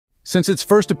Since its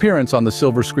first appearance on the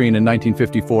silver screen in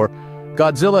 1954,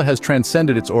 Godzilla has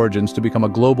transcended its origins to become a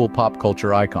global pop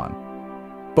culture icon.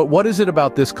 But what is it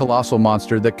about this colossal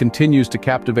monster that continues to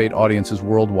captivate audiences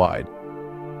worldwide?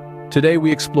 Today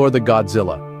we explore the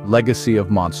Godzilla, legacy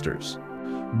of monsters.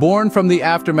 Born from the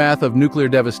aftermath of nuclear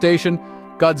devastation,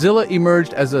 Godzilla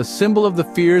emerged as a symbol of the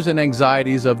fears and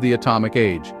anxieties of the atomic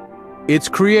age. Its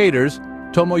creators,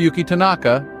 Tomoyuki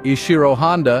Tanaka, Ishiro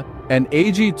Honda, and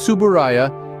Eiji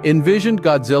Tsuburaya, envisioned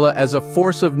Godzilla as a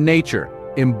force of nature,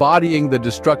 embodying the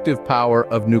destructive power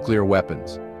of nuclear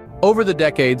weapons. Over the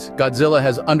decades, Godzilla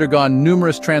has undergone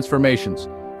numerous transformations,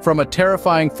 from a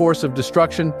terrifying force of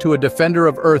destruction to a defender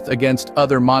of Earth against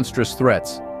other monstrous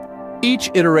threats. Each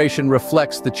iteration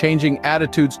reflects the changing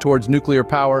attitudes towards nuclear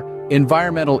power,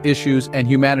 environmental issues, and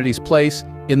humanity's place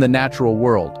in the natural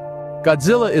world.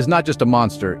 Godzilla is not just a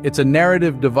monster, it's a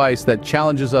narrative device that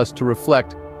challenges us to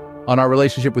reflect on our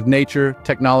relationship with nature,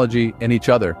 technology, and each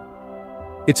other.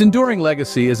 Its enduring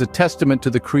legacy is a testament to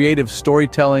the creative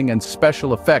storytelling and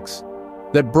special effects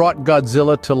that brought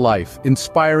Godzilla to life,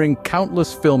 inspiring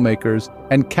countless filmmakers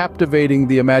and captivating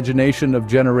the imagination of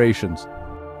generations.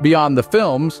 Beyond the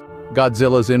films,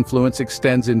 Godzilla's influence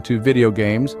extends into video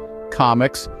games,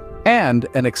 comics, and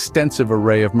an extensive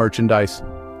array of merchandise.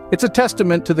 It's a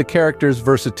testament to the character's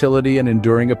versatility and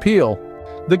enduring appeal.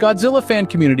 The Godzilla fan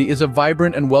community is a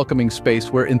vibrant and welcoming space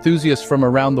where enthusiasts from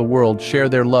around the world share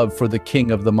their love for the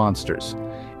king of the monsters.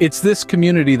 It's this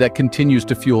community that continues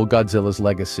to fuel Godzilla's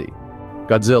legacy.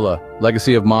 Godzilla,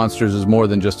 Legacy of Monsters is more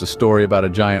than just a story about a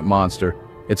giant monster.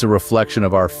 It's a reflection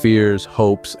of our fears,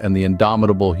 hopes, and the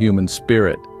indomitable human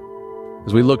spirit.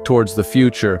 As we look towards the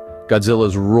future,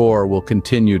 Godzilla's roar will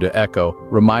continue to echo,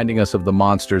 reminding us of the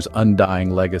monster's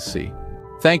undying legacy.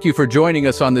 Thank you for joining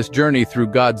us on this journey through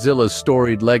Godzilla's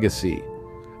storied legacy.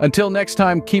 Until next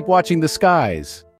time, keep watching the skies.